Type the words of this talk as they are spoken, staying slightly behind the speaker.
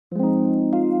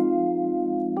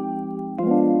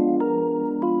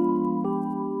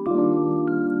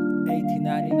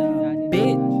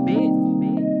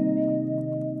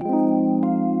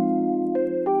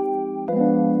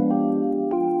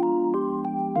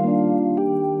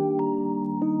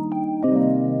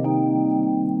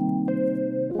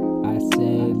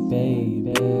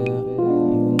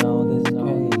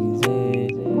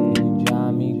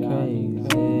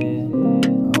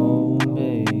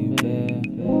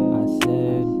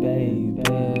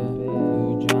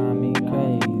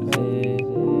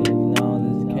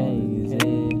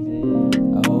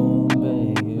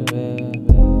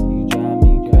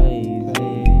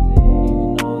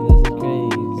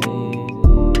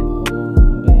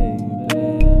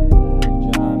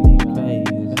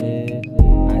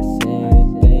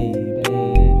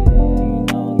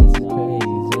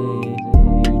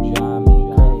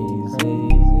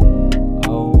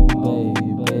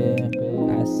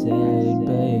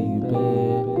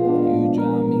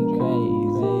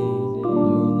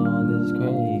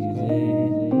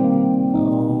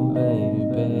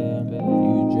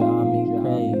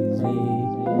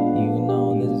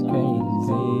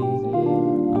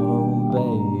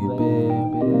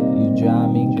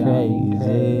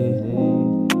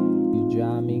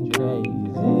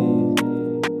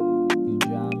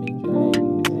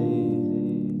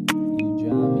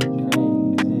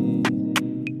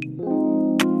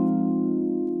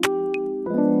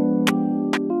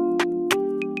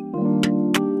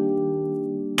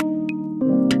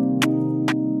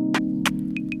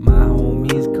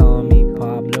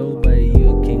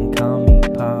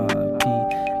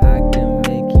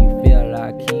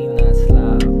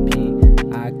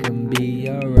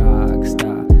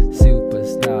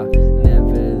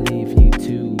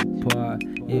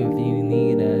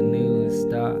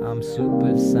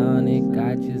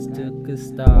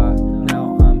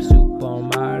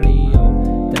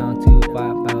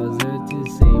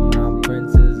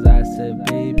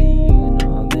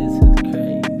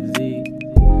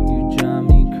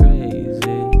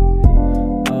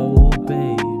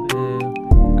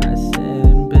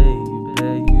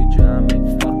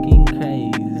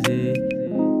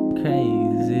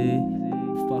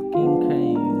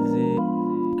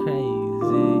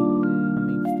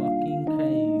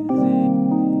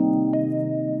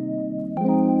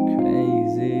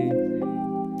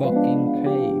fucking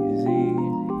crazy.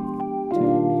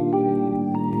 Turn me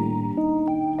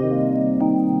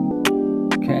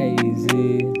crazy.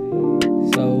 Crazy.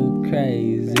 So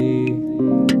crazy.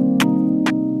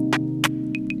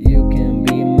 You can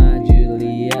be my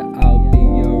Juliet, I'll be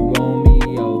your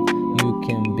Romeo. You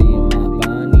can be my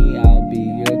Bonnie, I'll be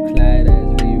your Clyde. As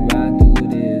we ride through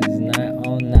this night,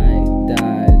 all night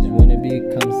dies when it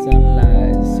becomes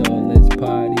sunlight. So let's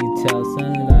party till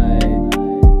sunlight,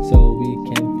 so we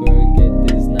can forget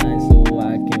this night, so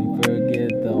I can forget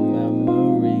the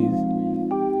memories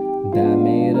that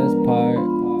made us part.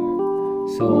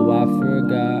 So I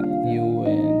forgot you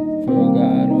and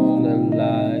forgot all the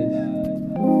lies.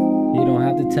 You don't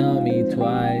have to tell me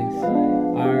twice.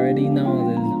 I already know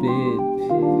this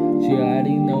bitch. She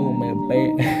already know me,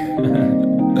 babe.